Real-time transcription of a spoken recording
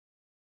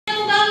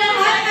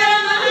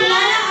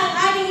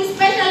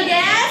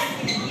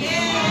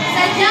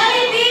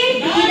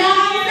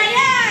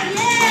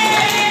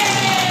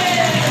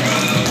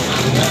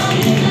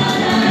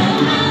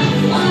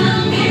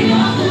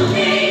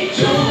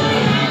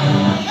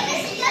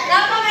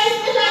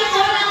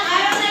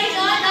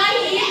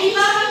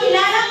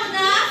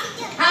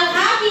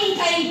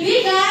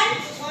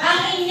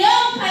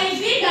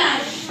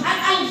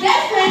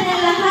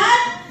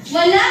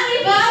Walang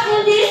iba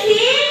kundi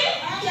si Jollibee!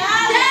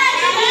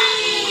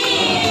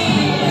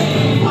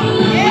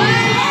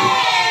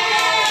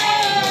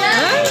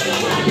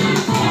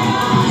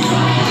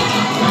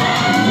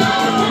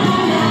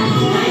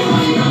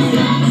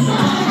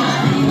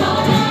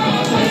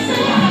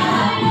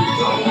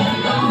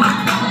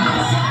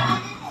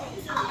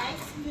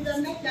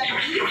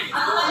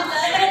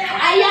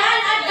 Ayan,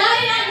 at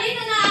dahil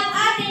nandito na ang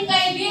ating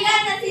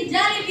kaibigan na si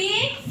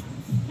Jollibee,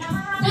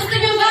 gusto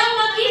niyo bang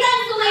makita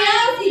ang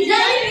sumayaw si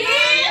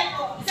Jollibee?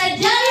 Sa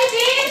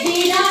Jollibee,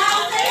 di na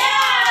ang saya!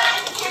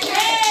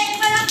 Hey,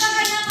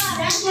 palakpakan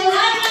naman!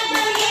 Salamat na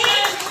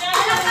Jollibee!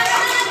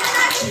 Palakpakan naman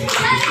natin si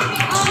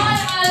Jollibee! Oh,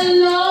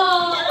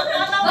 Allah!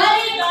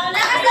 Balik,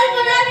 nakasan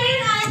mo namin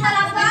ang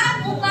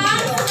palakpak upang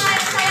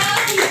sumayaw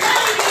si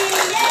Jollibee!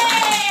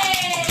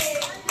 Yay!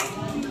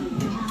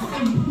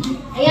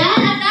 Ayan,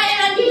 at dahil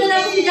nandito na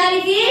si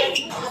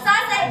Jollibee,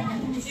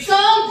 so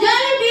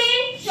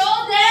Jollibee,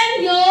 show them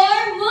your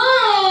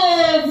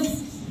moves!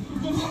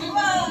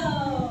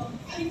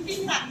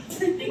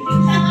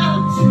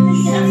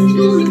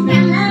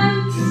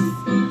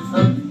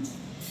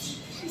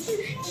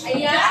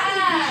 Ayan!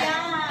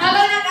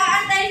 Habang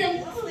nag-aantay sa...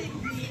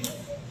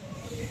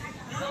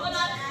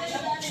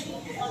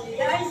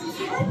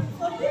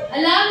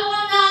 Alam mo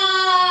na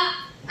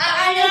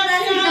aalis na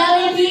si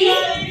Jollibee?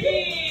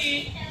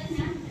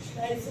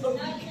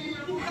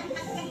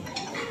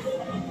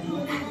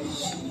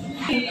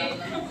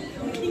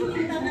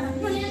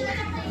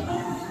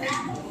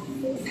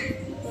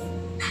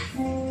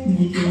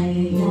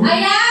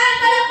 Ayan!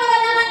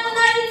 Palakpakan naman po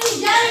natin si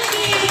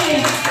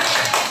Jollibee!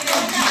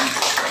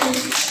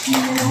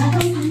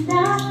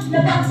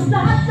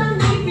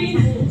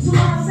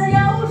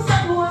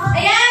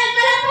 Ayan!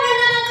 Palakpakan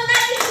naman po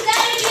natin si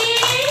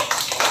Jollibee!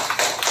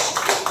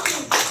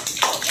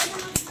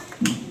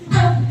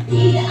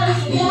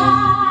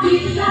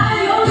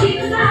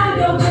 Dito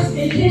tayo, mas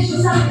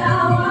delicious ang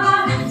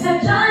tawa. Sa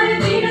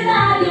Jollibee na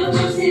tayo,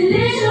 mas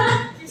delicious.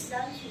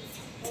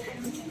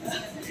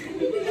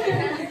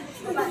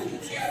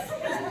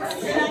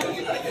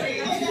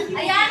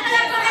 Ayan!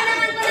 Palakpakan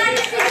naman po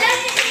natin si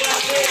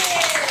Jollibee!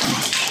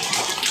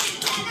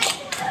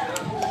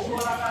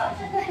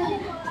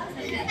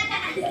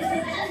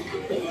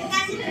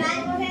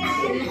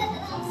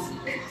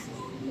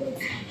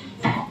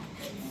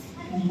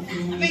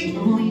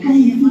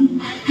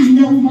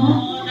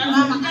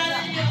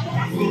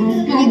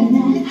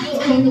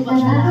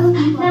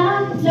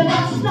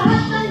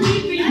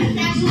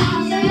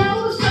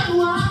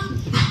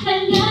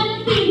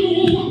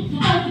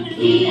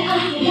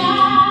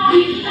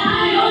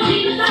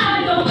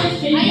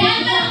 Ayan!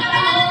 Palakpakan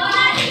naman po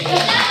natin si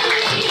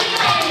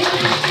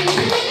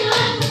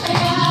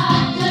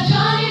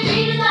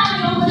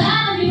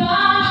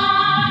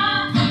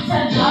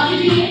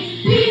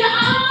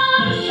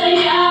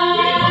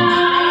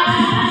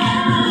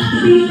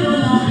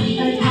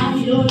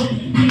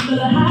Dito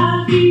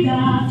lahat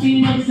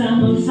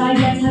pinagsamang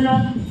saya at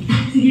sarap.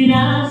 Sige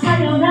na,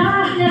 sayaw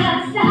na.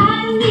 Lahat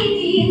ng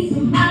ngipin,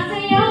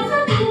 sumasayaw sa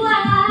tuwa.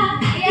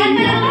 Ayan!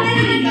 Palakpakan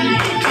naman po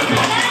natin si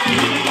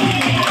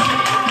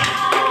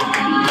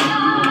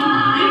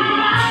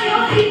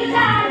Dito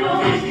tayo,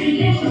 mas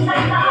delicious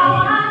ang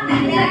tawa.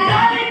 Sa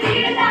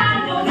Jollibee na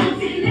tayo, mas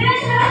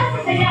delicious ang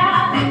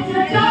saya.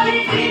 Sa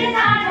Jollibee na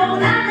tayo,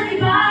 wala nang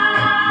iba.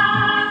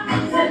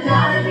 Sa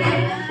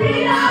Jollibee,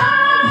 di na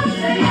ang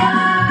saya.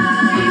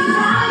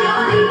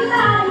 Dito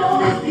tayo,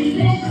 mas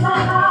delicious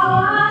ang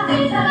tawa.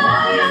 Sa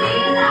Jollibee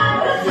na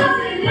tayo, mas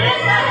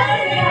delicious ang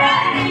saya.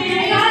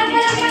 Ayan!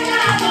 Palakpakan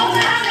naman po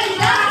natin si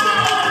Jollibee!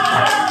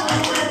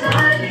 Sa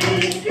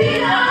Jollibee, di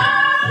na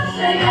ang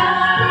saya.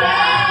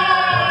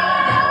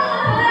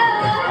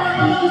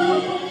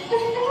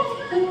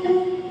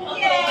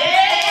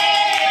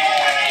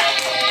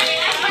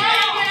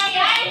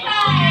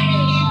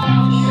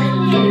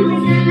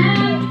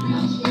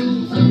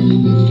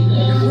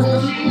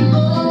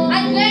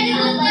 At very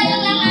good kayo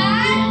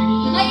lahat.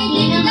 May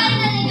ibibigay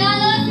na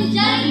regalo si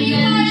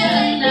Jollibee para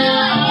sa inyo.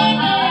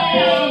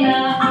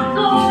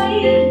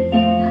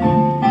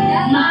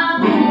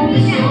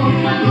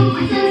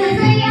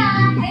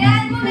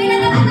 Ayan, pumila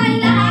na po tayo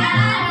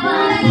lahat.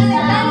 Wala na si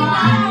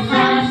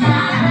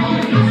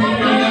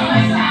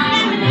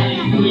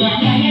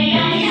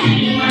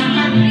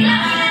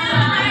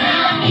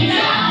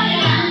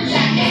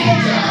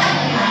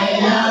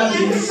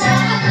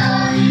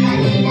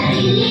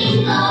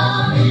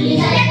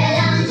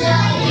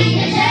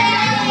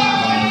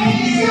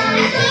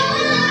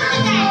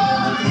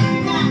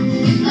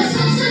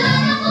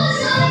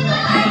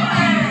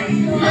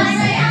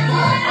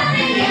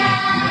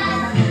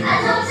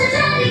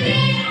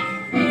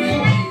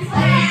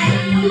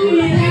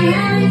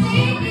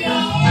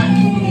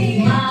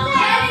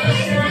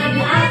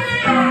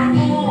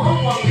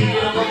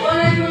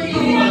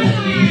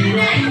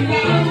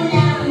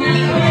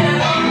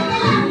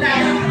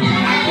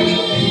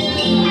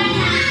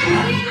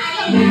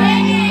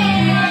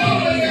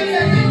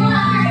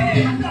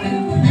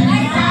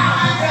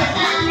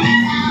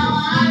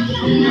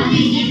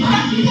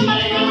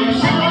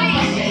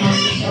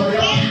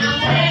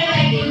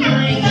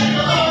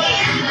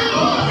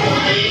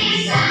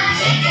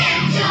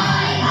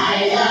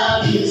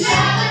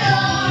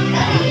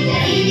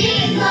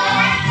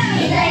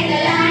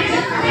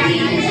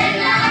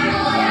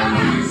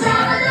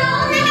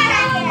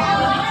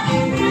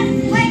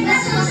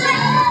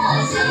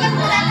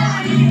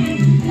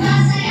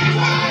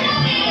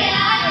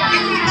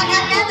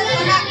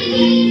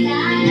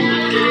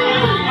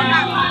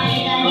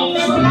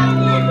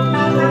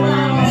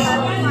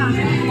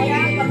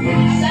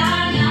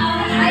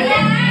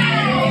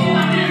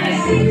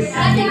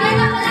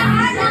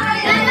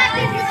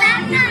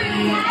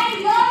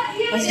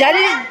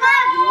Daddy.